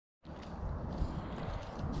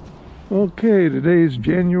Okay, today is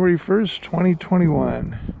January 1st,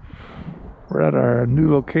 2021. We're at our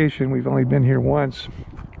new location. We've only been here once,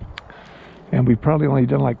 and we've probably only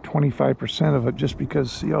done like 25% of it just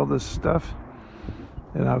because see all this stuff.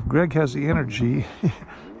 And now if Greg has the energy,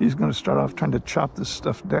 he's going to start off trying to chop this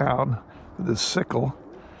stuff down with his sickle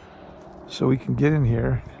so we can get in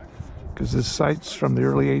here, because this site's from the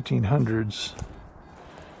early 1800s.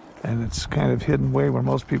 And it's kind of hidden away where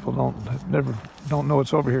most people don't know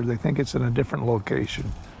it's over here. They think it's in a different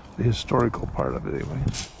location, the historical part of it anyway.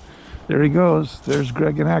 There he goes. There's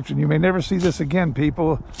Greg in action. You may never see this again,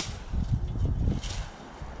 people.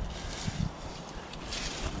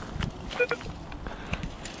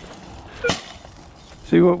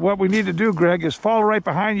 See, what we need to do, Greg, is follow right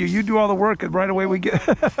behind you. You do all the work, and right away we get...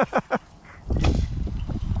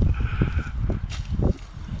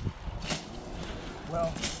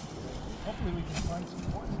 Well, hopefully we can find some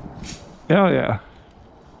poison. Hell yeah.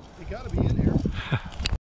 They gotta be in here.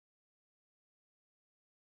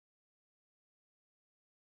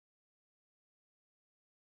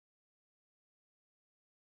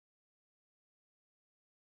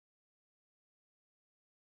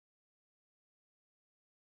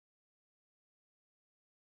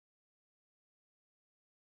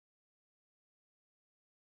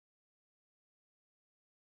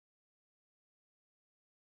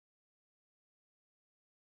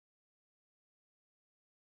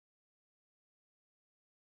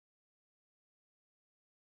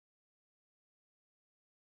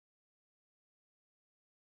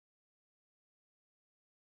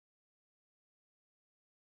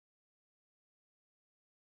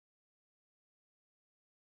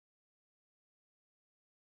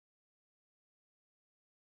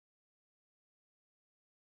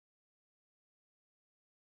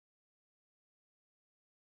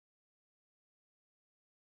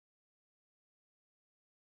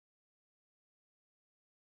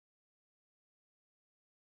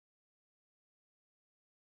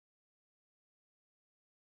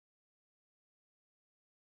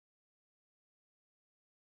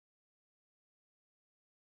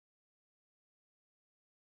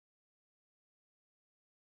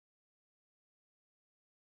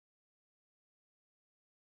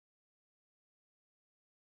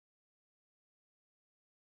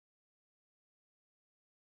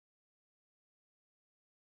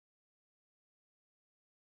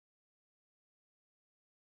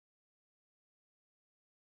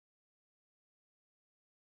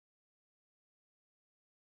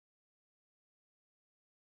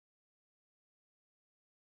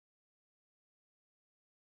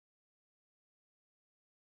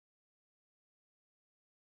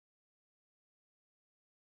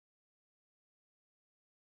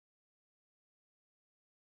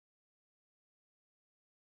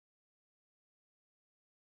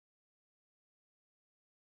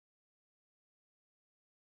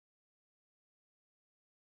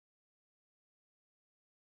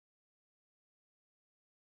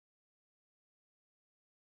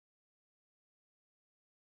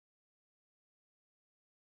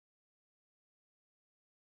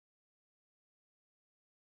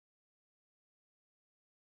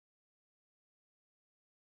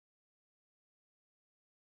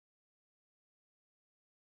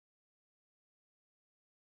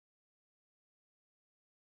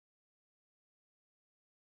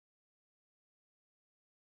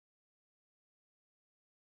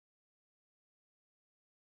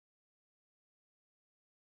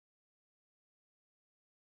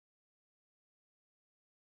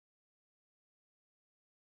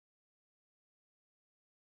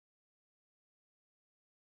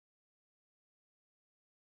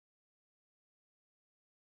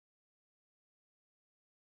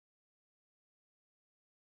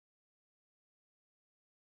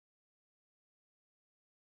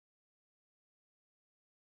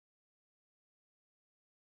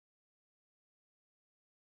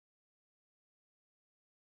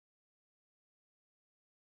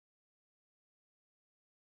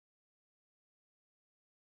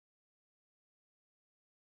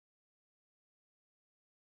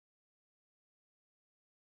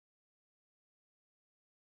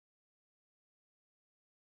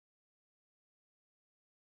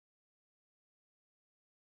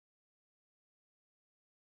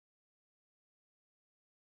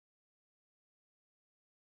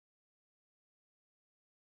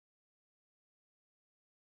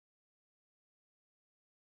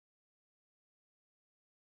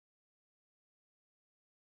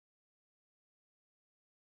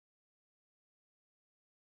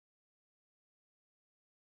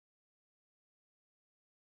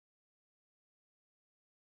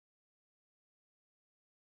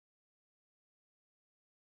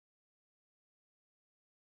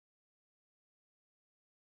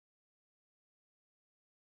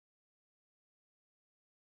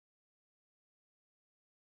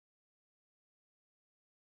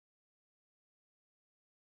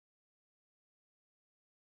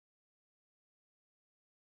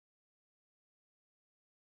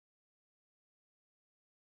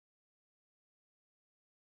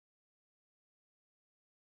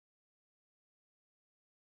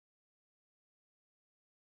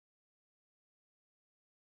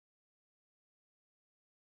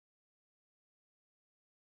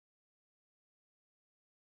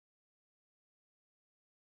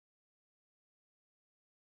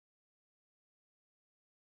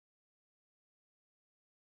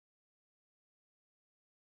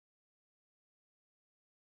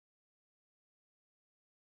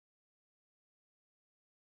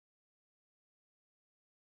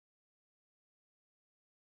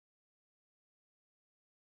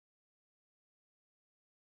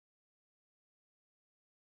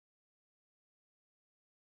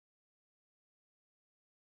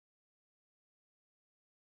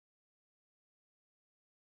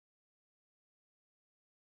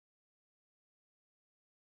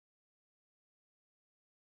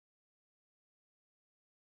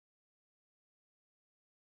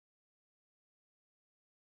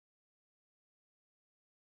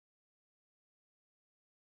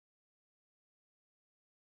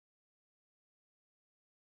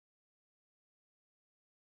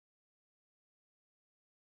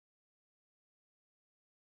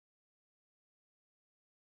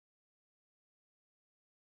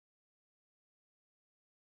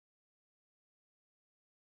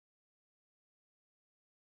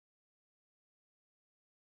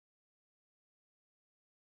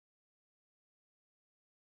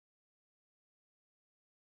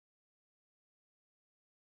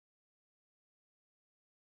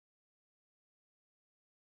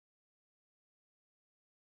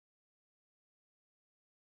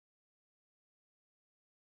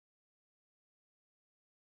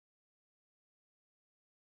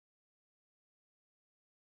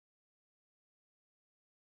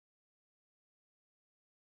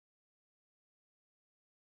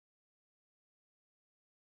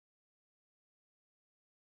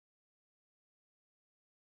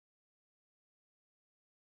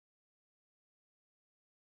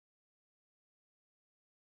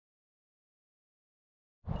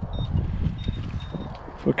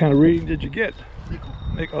 What kind of reading did you get?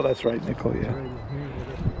 Nickel. Oh, that's right, nickel, yeah. Right in here,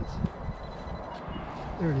 whatever it is.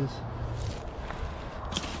 There it is.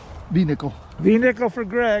 V-nickel. V-nickel for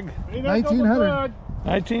Greg. 1900.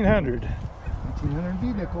 1900. 1900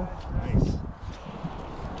 V-nickel. Nice.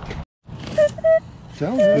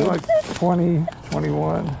 Sounds They're good. like 20,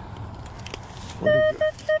 21. Pretty good.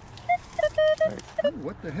 Ooh,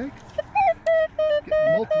 what the heck?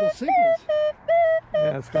 Getting multiple signals.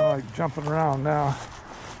 Yeah, it's kind of like jumping around now.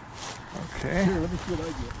 Okay. Here, let me see what I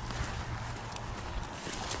get.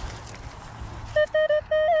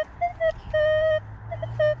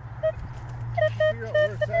 Figure out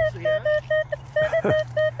where it's actually at.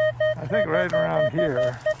 I think right around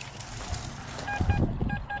here.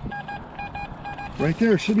 Right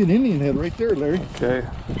there, should be an Indian head right there, Larry. Okay.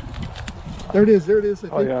 There it is, I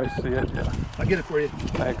think. Oh yeah, I see it, yeah. I'll get it for you.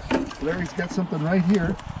 Thanks. Larry's got something right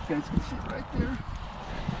here. You guys can see it right there.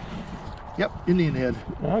 Yep, Indian head.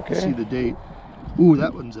 Okay. See the date. Ooh,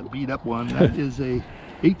 that one's a beat up one. That is a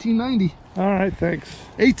 1890. All right, thanks.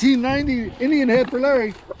 1890 Indian head for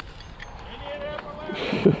Larry.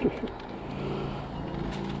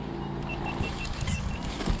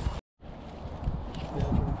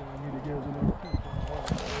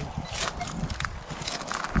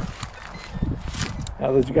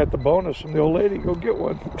 Now that you got the bonus from the old lady, go get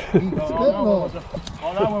one. Spitball.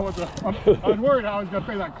 That one was I was worried how I was going to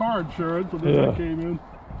pay that car insurance, and then Yeah. that came in.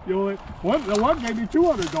 The one gave me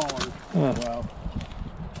 $200. Wow.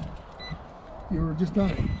 You were just done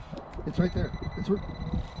it. It's right there. It's right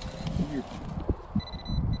here.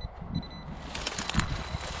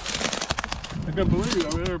 I couldn't believe it.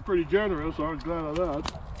 I mean, they were pretty generous, so I was glad of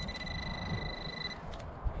that.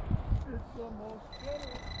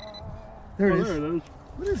 There it Oh, is. there it is.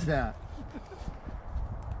 What is that?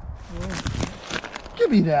 Give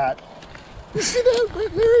me that. You see that,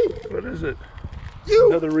 Larry? What is it? You.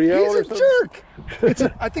 Another real He's or a something?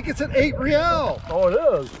 jerk. I think it's an 8 real. Oh, it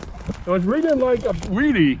is. It was reading like a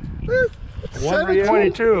Wheatie. 1 real?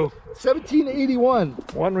 22. 1781.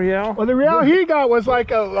 1 real? Well, the real he got was like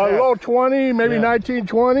a low 20, maybe Yeah.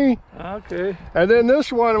 1920. Okay. And then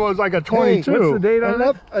this one was like a 22. What's the date on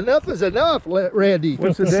it? Enough is enough, Randy.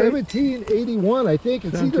 What's the date? 1781, I think.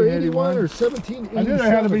 It's either 81 or 1787. I knew there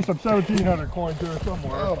had to be some 1700 coins there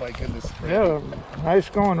somewhere. Oh my goodness. Yeah, nice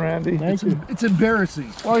going, Randy. Thank you. It's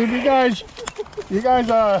embarrassing. Well, if you guys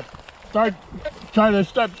start trying to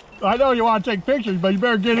step, I know you want to take pictures, but you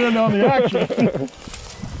better get in on the action.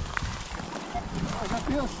 I got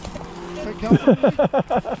this. Check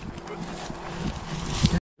out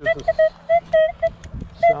This is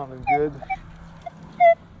sounding good.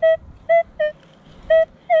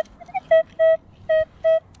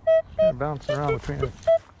 Kind of bouncing around between a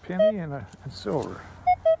penny and silver.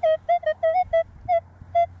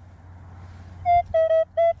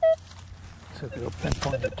 See if the little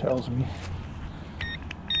pinpointer tells me.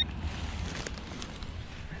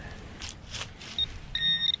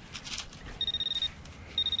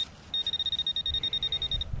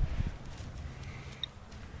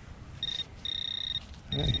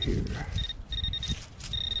 Right here.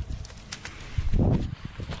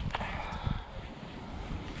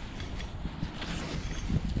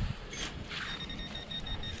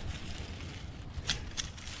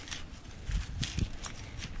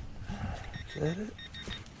 Is that it?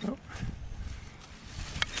 Nope.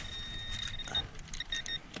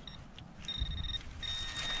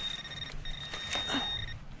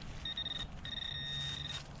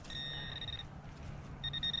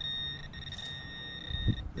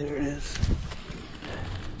 There it is.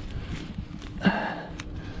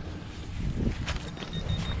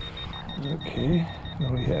 Okay, what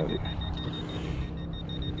do we have here?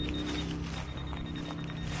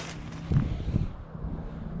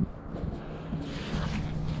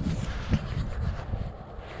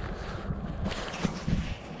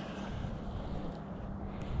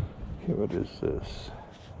 Okay, what is this?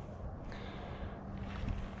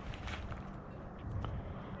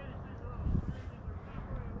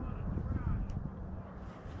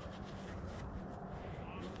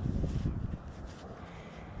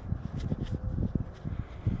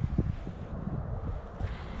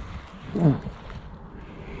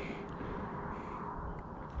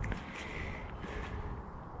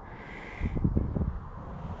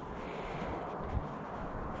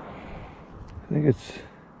 I think it's,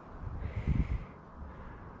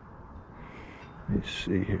 let me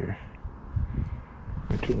see here.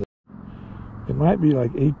 It might be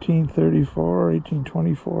like 1834,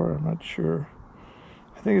 1824, I'm not sure.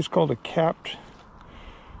 I think it's called a capped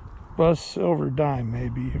bus silver dime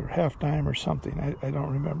maybe, or half dime or something. I don't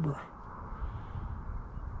remember.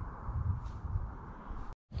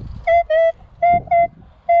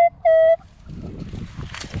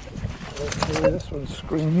 Okay, this one's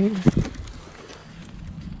screaming.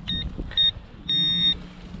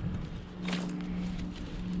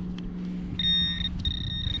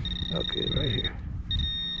 Okay, right here.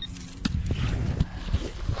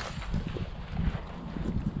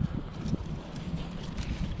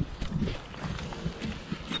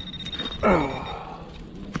 Oh.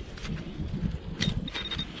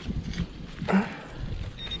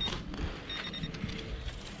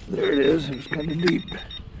 There it is. It was kind of deep.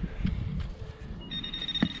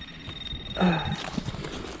 What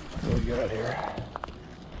do we got here?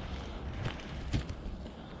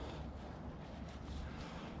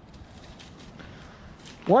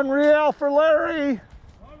 $1 for Larry. $1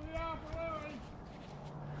 for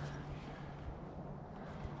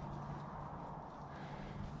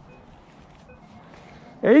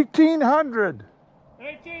Larry. $1,800.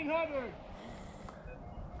 1,800.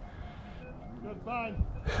 Good find.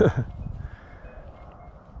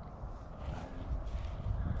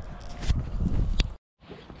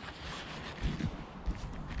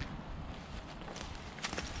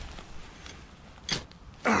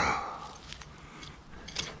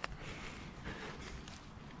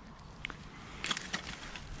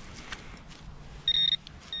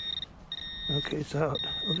 Okay, it's out.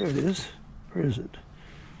 Oh, there it is. Where is it?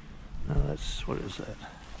 No, that's, what is that?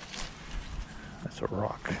 That's a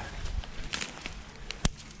rock.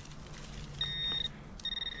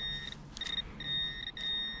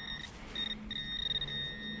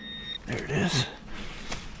 There it is.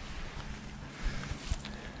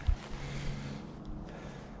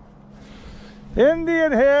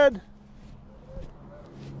 Indian head.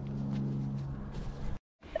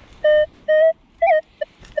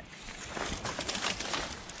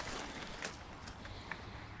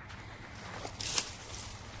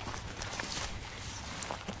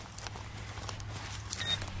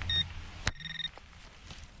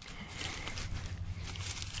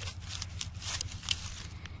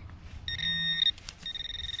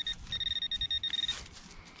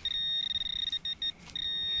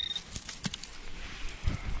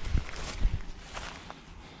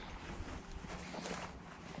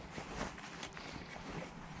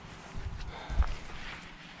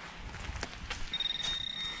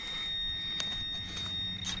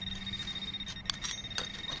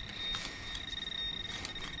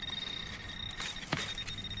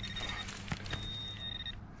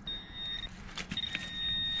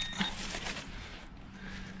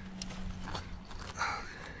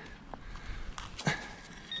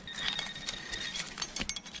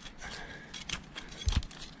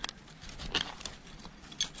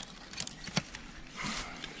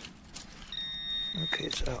 Okay,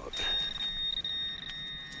 it's out.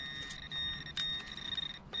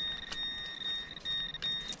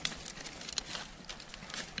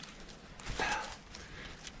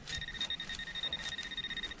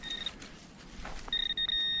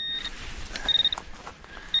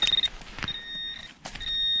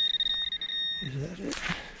 Is that it?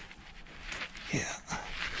 Yeah.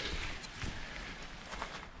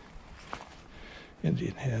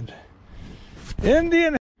 Indian head.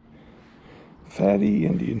 Indian fatty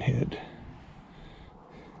Indian head.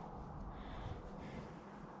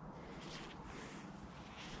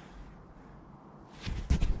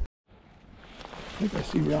 I think I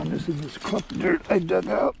see around this in this clump of dirt I dug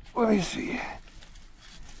out. Let me see.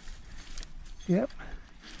 Yep.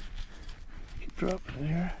 Keep dropping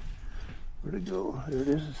there. Where'd it go? There it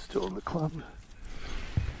is. It's still in the clump.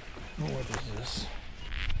 Oh, what is this?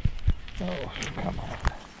 Oh, come on.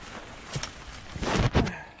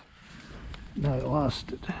 No, I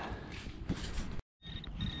lost it.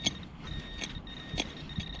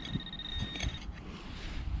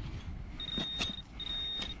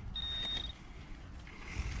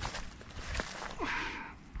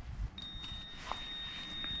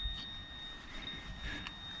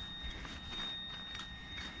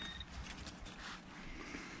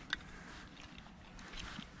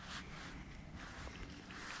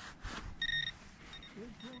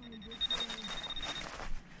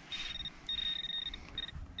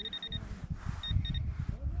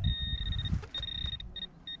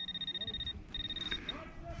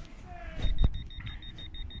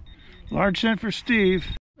 Large cent for Steve.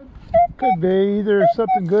 Could be either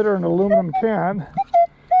something good or an aluminum can,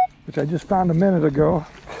 which I just found a minute ago.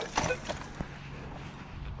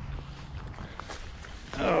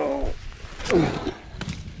 Oh.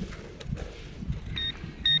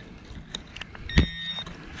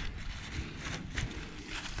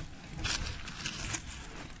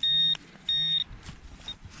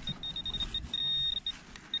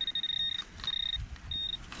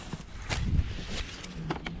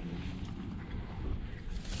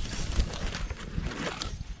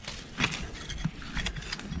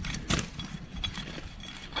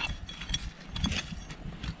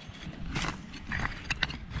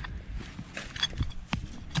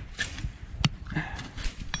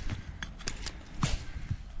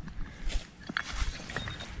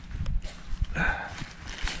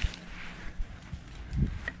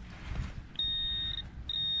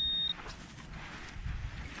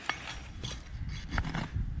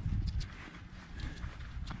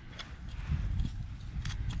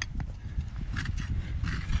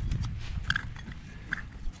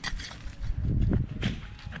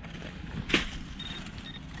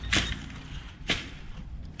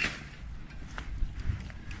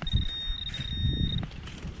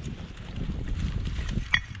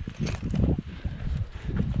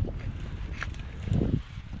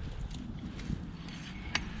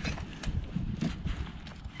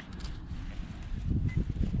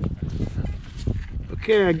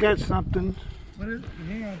 Okay, I got something. What is it?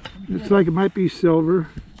 Hang on. Looks like it might be silver.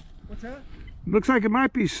 What's that? Looks like it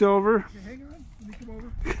might be silver. Okay, hang on. Let me come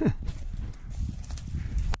over.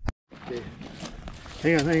 Okay.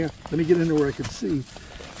 Hang on. Let me get into where I can see.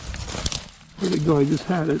 Where'd it go? I just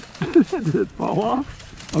had it. Did it fall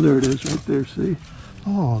off? Oh, there it is right there, see?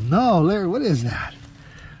 Oh, no, Larry, what is that?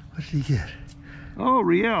 What did he get? Oh,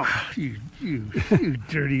 Riel. You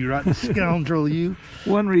dirty, rotten scoundrel, you.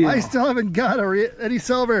 1 Riel. I still haven't got any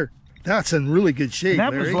silver. That's in really good shape,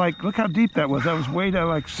 That Larry. was like, look how deep that was. That was way down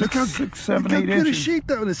like 6, 7, Look how 8 good a inches. shape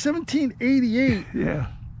that was. 1788. Yeah.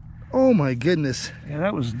 Oh, my goodness. Yeah,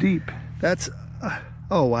 that was deep. That's...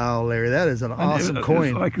 oh, wow, Larry. That is an awesome coin.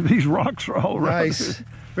 It's like these rocks are all around. Nice.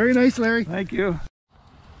 Very nice, Larry. Thank you.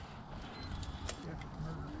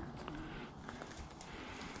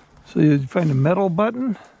 So you find a metal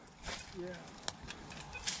button? Yeah.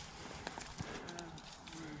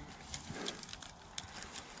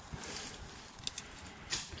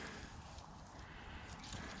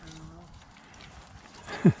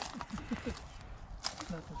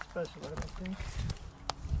 Nothing special, I don't think.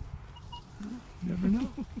 Never know.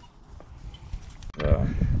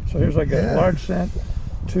 So here's like a Yeah. large cent,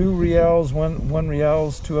 2 Riels, one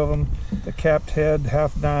Riels, 2 of them, the capped head,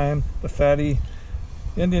 half dime, the fatty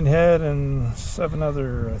Indian head, and 7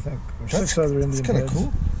 other, I think, or 6 other Indian heads. That's kind of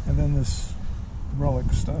cool. And then this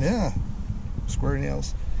relic stuff. Yeah. Square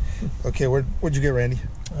nails. Okay, what'd you get, Randy?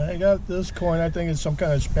 I got this coin. I think it's some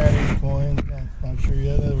kind of Spanish coin. I'm not sure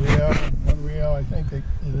yet. A Real, 1 Real, I think it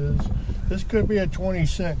is. This could be a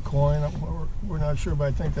 20-cent coin. We're not sure, but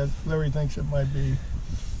I think that Larry thinks it might be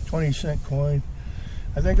 20-cent coin.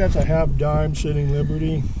 I think that's a half dime sitting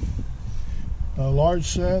Liberty. A large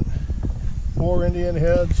cent, 4 Indian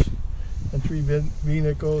heads, and 3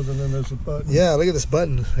 V-nickels, and then there's a button. Yeah, look at this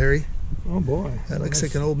button, Harry. Oh boy. That looks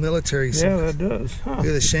like an old military. Yeah, that does. Huh. Look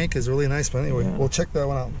at the shank is really nice, but anyway, Yeah. we'll check that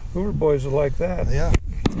one out. Hoover boys will like that. Yeah.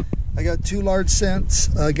 I got 2 large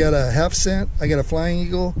cents. I got a half cent. I got a flying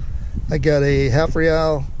eagle. I got a half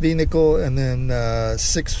real, V-nickel, and then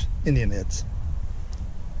 6 Indian heads.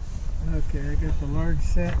 Okay, I got the large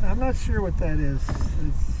cent. I'm not sure what that is.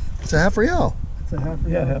 It's a half real. It's a half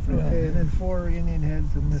Yeah, half real. Okay, and then 4 Indian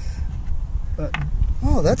heads in this button.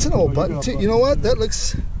 Oh, that's an old you button got too. button. You know what? That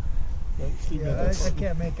looks. Yeah, I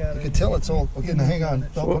can't make out. You can tell it's old. Okay, now hang on.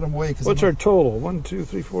 Don't put them away. What's our total? 1, 2,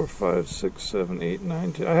 3, 4, 5, 6, 7, 8,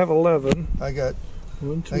 9, 10. I have 11. I got.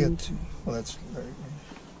 1, 2, I got 2. Well, that's.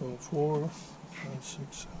 4, 5, 6,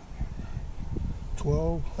 7,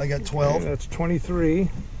 12. I got Okay, 12. that's 23.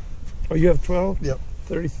 Oh, you have 12? Yep.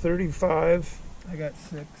 30, 35, I got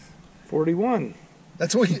 6. 41.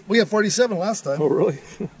 That's what we had 47 last time, Oh, really?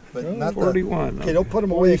 but not 41. Okay, don't put them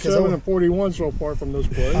away because 47 and 41 so far from this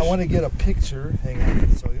place. I want to get a picture. Hang on.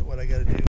 So what I got to do.